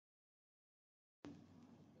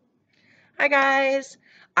Hi, guys.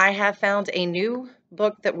 I have found a new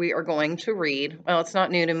book that we are going to read. Well, it's not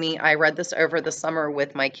new to me. I read this over the summer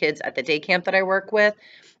with my kids at the day camp that I work with.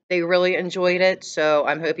 They really enjoyed it, so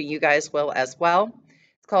I'm hoping you guys will as well.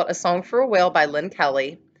 It's called A Song for a Whale by Lynn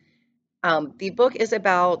Kelly. The book is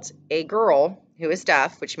about a girl who is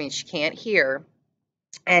deaf, which means she can't hear,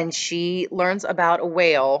 and she learns about a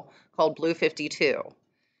whale called Blue 52.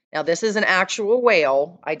 Now, this is an actual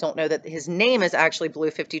whale. I don't know that his name is actually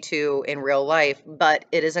Blue 52 in real life, but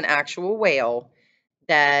it is an actual whale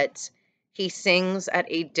that he sings at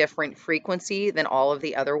a different frequency than all of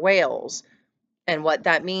the other whales. And what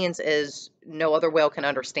that means is no other whale can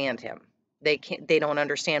understand him. They don't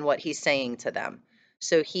understand what he's saying to them.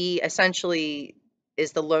 So he essentially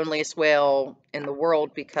is the loneliest whale in the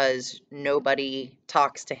world because nobody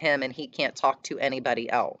talks to him and he can't talk to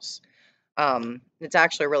anybody else. It's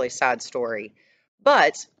actually a really sad story.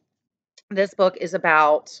 But this book is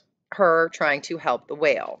about her trying to help the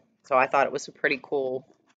whale. So I thought it was a pretty cool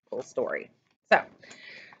story. So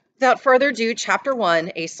without further ado, chapter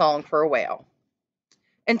 1, A Song for a Whale.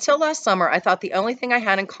 Until last summer, I thought the only thing I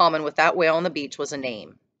had in common with that whale on the beach was a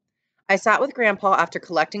name. I sat with Grandpa after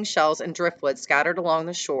collecting shells and driftwood scattered along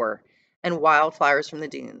the shore and wildflowers from the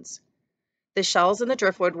dunes. The shells and the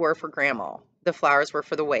driftwood were for Grandma. The flowers were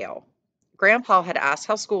for the whale. Grandpa had asked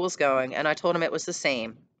how school was going, and I told him it was the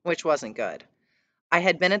same, which wasn't good. I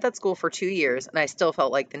had been at that school for 2 years, and I still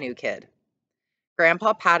felt like the new kid.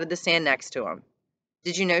 Grandpa patted the sand next to him.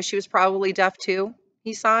 Did you know she was probably deaf too?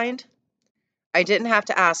 He signed. I didn't have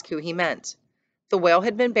to ask who he meant. The whale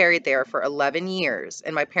had been buried there for 11 years,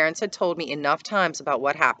 and my parents had told me enough times about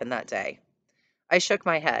what happened that day. I shook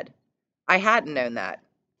my head. I hadn't known that.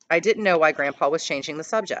 I didn't know why Grandpa was changing the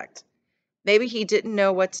subject. Maybe he didn't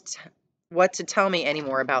know what to tell me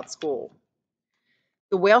anymore about school.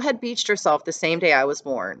 The whale had beached herself the same day I was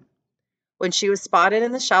born. When she was spotted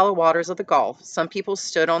in the shallow waters of the Gulf, some people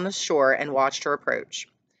stood on the shore and watched her approach.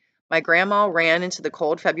 My grandma ran into the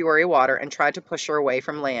cold February water and tried to push her away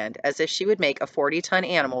from land, as if she would make a 40-ton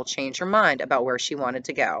animal change her mind about where she wanted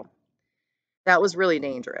to go. That was really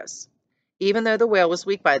dangerous. Even though the whale was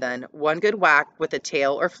weak by then, one good whack with a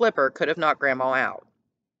tail or flipper could have knocked Grandma out.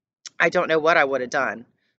 I don't know what I would have done.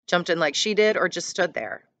 Jumped in like she did or just stood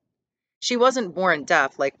there. She wasn't born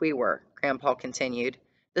deaf like we were, Grandpa continued.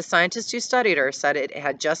 The scientist who studied her said it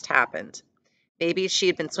had just happened. Maybe she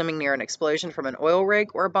had been swimming near an explosion from an oil rig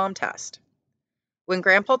or a bomb test. When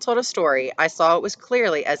Grandpa told a story, I saw it as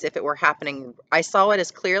clearly as if it were happening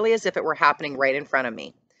right in front of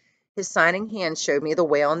me. His signing hand showed me the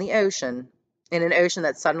whale in the ocean, in an ocean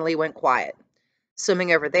that suddenly went quiet,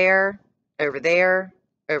 swimming over there, over there,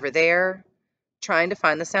 over there, trying to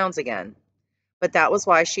find the sounds again. But that was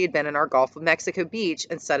why she had been in our Gulf of Mexico beach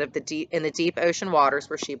instead of in the deep ocean waters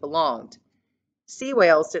where she belonged. Sea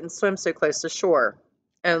whales didn't swim so close to shore,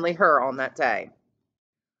 only her on that day.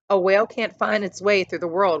 A whale can't find its way through the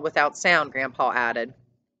world without sound, Grandpa added.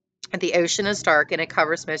 The ocean is dark and it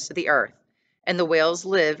covers most of the earth, and the whales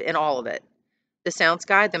live in all of it. The sounds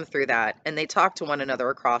guide them through that, and they talk to one another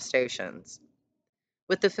across oceans.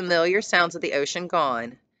 With the familiar sounds of the ocean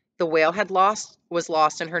gone, the whale was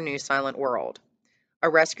lost in her new silent world. A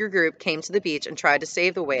rescue group came to the beach and tried to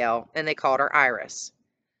save the whale, and they called her Iris.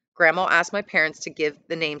 Grandma asked my parents to give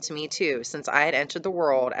the name to me too, since I had entered the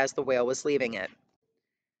world as the whale was leaving it.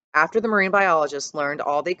 After the marine biologists learned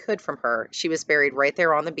all they could from her, she was buried right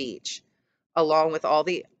there on the beach, along with all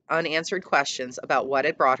the unanswered questions about what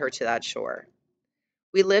had brought her to that shore.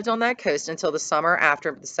 We lived on that coast until the summer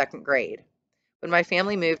after the second grade, when my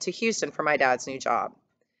family moved to Houston for my dad's new job.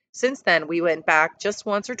 Since then, we went back just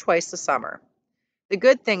once or twice a summer. The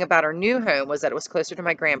good thing about our new home was that it was closer to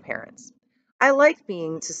my grandparents. I liked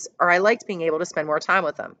being able to spend more time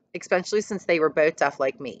with them, especially since they were both deaf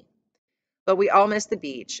like me. But we all missed the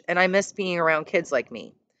beach, and I missed being around kids like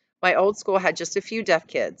me. My old school had just a few deaf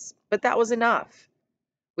kids, but that was enough.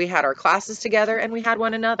 We had our classes together, and we had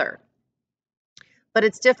one another. But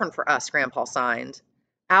it's different for us, Grandpa signed.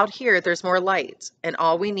 Out here, there's more light, and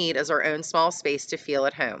all we need is our own small space to feel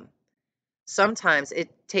at home. Sometimes it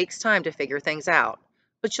takes time to figure things out,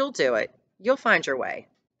 but you'll do it. You'll find your way.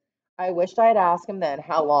 I wished I had asked him then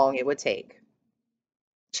how long it would take.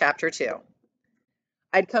 Chapter 2.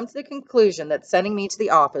 I'd come to the conclusion that sending me to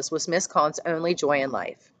the office was Miss Khan's only joy in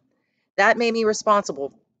life. That made me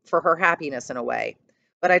responsible for her happiness in a way,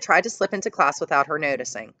 but I tried to slip into class without her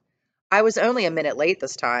noticing. I was only a minute late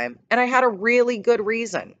this time, and I had a really good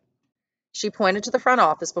reason. She pointed to the front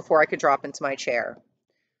office before I could drop into my chair.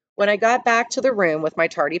 When I got back to the room with my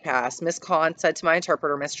tardy pass, Miss Khan said to my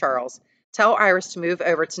interpreter, Miss Charles, "Tell Iris to move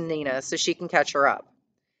over to Nina so she can catch her up."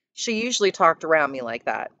 She usually talked around me like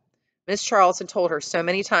that. Miss Charles had told her so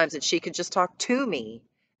many times that she could just talk to me,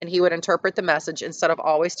 and he would interpret the message instead of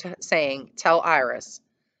always saying, "Tell Iris."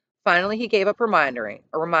 Finally, he gave up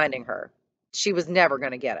reminding her. She was never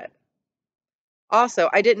going to get it. Also,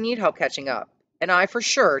 I didn't need help catching up, and I for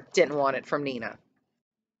sure didn't want it from Nina.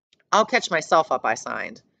 "I'll catch myself up," I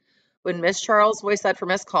signed. When Miss Charles' voice said for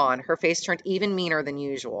Miss Conn, her face turned even meaner than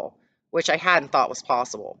usual, which I hadn't thought was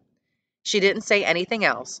possible. She didn't say anything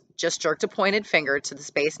else, just jerked a pointed finger to the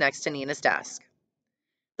space next to Nina's desk.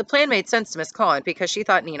 The plan made sense to Miss Conn because she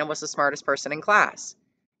thought Nina was the smartest person in class,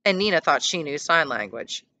 and Nina thought she knew sign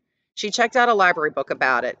language. She checked out a library book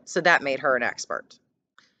about it, so that made her an expert.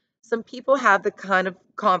 Some people have the kind of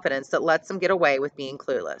confidence that lets them get away with being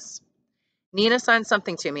clueless. Nina signed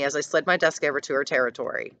something to me as I slid my desk over to her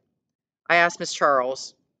territory. I asked Miss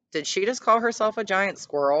Charles, "Did she just call herself a giant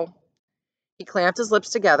squirrel?" He clamped his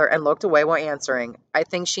lips together and looked away while answering, "I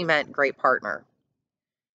think she meant great partner."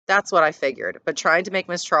 That's what I figured, but trying to make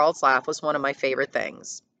Miss Charles laugh was one of my favorite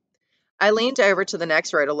things. I leaned over to the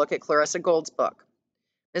next row to look at Clarissa Gould's book.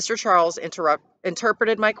 Mr. Charles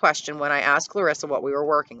interpreted my question when I asked Clarissa what we were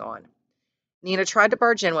working on. Nina tried to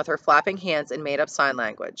barge in with her flapping hands and made up sign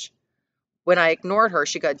language. When I ignored her,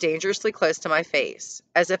 she got dangerously close to my face,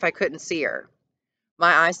 as if I couldn't see her.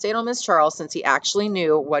 My eyes stayed on Miss Charles since he actually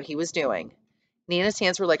knew what he was doing. Nina's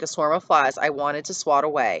hands were like a swarm of flies I wanted to swat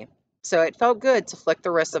away, so it felt good to flick the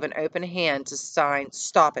wrist of an open hand to sign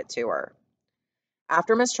 "Stop it" to her.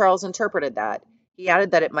 After Miss Charles interpreted that, he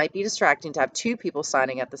added that it might be distracting to have two people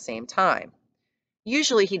signing at the same time.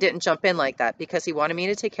 Usually he didn't jump in like that because he wanted me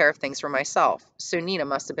to take care of things for myself, so Nina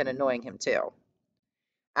must have been annoying him too.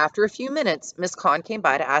 After a few minutes, Miss Conn came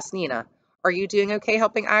by to ask Nina, "Are you doing okay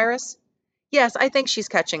helping Iris?" "Yes, I think she's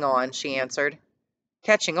catching on," she answered.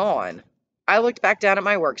 Catching on? I looked back down at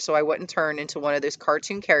my work so I wouldn't turn into one of those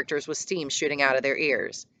cartoon characters with steam shooting out of their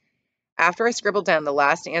ears. After I scribbled down the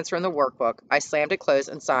last answer in the workbook, I slammed it closed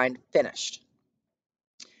and signed "Finished."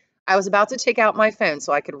 I was about to take out my phone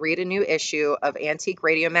so I could read a new issue of Antique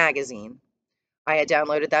Radio magazine I had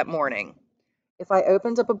downloaded that morning. If I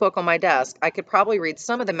opened up a book on my desk, I could probably read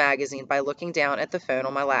some of the magazine by looking down at the phone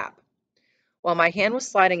on my lap. While my hand was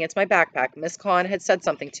sliding into my backpack, Miss Conn had said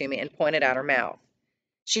something to me and pointed at her mouth.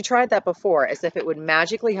 She tried that before, as if it would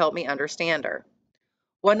magically help me understand her.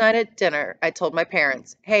 One night at dinner, I told my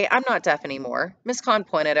parents, "Hey, I'm not deaf anymore." Miss Conn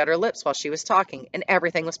pointed at her lips while she was talking, and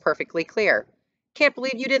everything was perfectly clear. Can't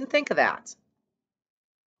believe you didn't think of that.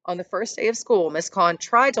 On the first day of school, Miss Conn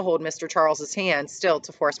tried to hold Mr. Charles's hand still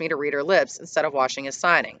to force me to read her lips instead of watching his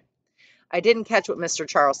signing. I didn't catch what Mr.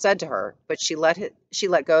 Charles said to her, but she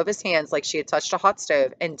let go of his hands like she had touched a hot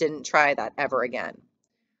stove and didn't try that ever again.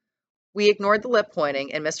 We ignored the lip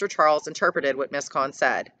pointing, and Mr. Charles interpreted what Miss Conn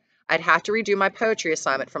said. I'd have to redo my poetry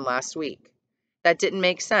assignment from last week. That didn't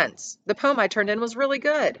make sense. The poem I turned in was really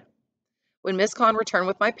good. When Miss Conn returned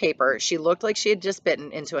with my paper, she looked like she had just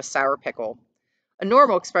bitten into a sour pickle. A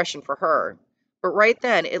normal expression for her, but right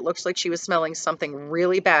then it looked like she was smelling something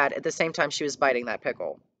really bad at the same time she was biting that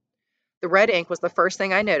pickle. The red ink was the first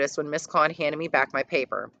thing I noticed when Miss Conn handed me back my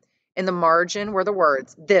paper. In the margin were the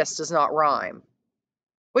words, "This does not rhyme."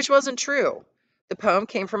 Which wasn't true. The poem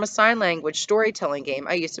came from a sign language storytelling game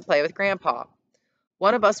I used to play with Grandpa.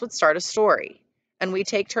 One of us would start a story, and we'd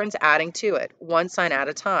take turns adding to it, one sign at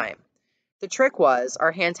a time. The trick was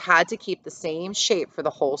our hands had to keep the same shape for the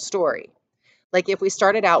whole story. Like if we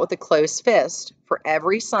started out with a closed fist, for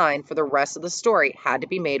every sign for the rest of the story had to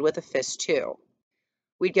be made with a fist too.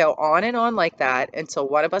 We'd go on and on like that until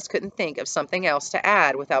one of us couldn't think of something else to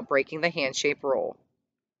add without breaking the handshake rule.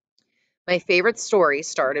 My favorite story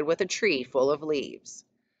started with a tree full of leaves.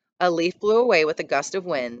 A leaf blew away with a gust of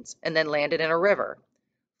wind and then landed in a river,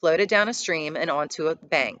 floated down a stream and onto a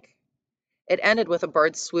bank. It ended with a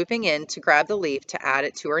bird swooping in to grab the leaf to add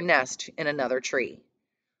it to her nest in another tree.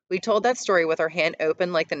 We told that story with our hand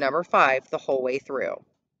open like the number 5 the whole way through.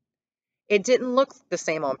 It didn't look the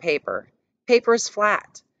same on paper. Paper is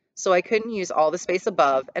flat, so I couldn't use all the space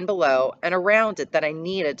above and below and around it that I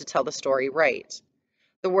needed to tell the story right.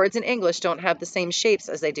 The words in English don't have the same shapes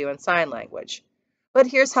as they do in sign language. But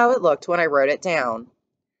here's how it looked when I wrote it down.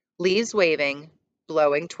 Leaves waving,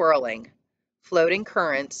 blowing, twirling, floating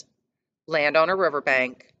current, land on a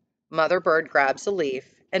riverbank, mother bird grabs a leaf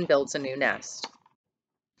and builds a new nest.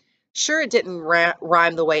 Sure, it didn't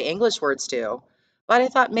rhyme the way English words do, but I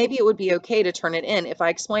thought maybe it would be okay to turn it in if I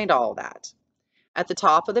explained all of that. At the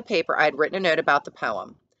top of the paper, I had written a note about the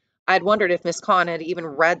poem. I had wondered if Miss Conn had even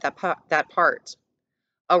read that part.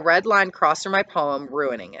 A red line crossed through my poem,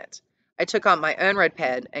 ruining it. I took out my own red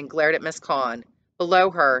pen and glared at Miss Conn.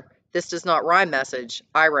 Below her, This does not rhyme message.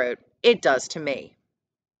 I wrote, it does to me.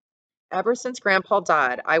 Ever since Grandpa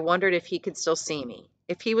died, I wondered if he could still see me,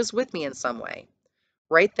 if he was with me in some way.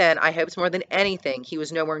 Right then, I hoped more than anything he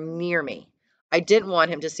was nowhere near me. I didn't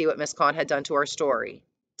want him to see what Miss Conn had done to our story,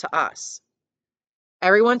 to us.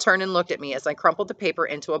 Everyone turned and looked at me as I crumpled the paper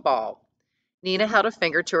into a ball. Nina held a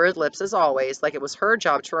finger to her lips as always, like it was her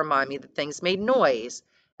job to remind me that things made noise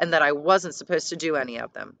and that I wasn't supposed to do any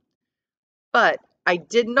of them. But I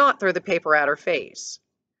did not throw the paper at her face.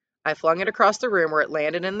 I flung it across the room where it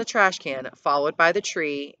landed in the trash can, followed by the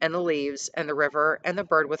tree and the leaves and the river and the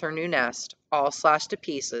bird with her new nest, all slashed to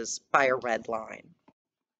pieces by a red line.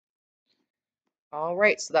 All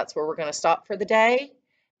right, so that's where we're going to stop for the day.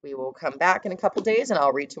 We will come back in a couple days and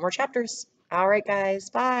I'll read 2 more chapters. All right,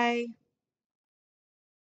 guys, bye.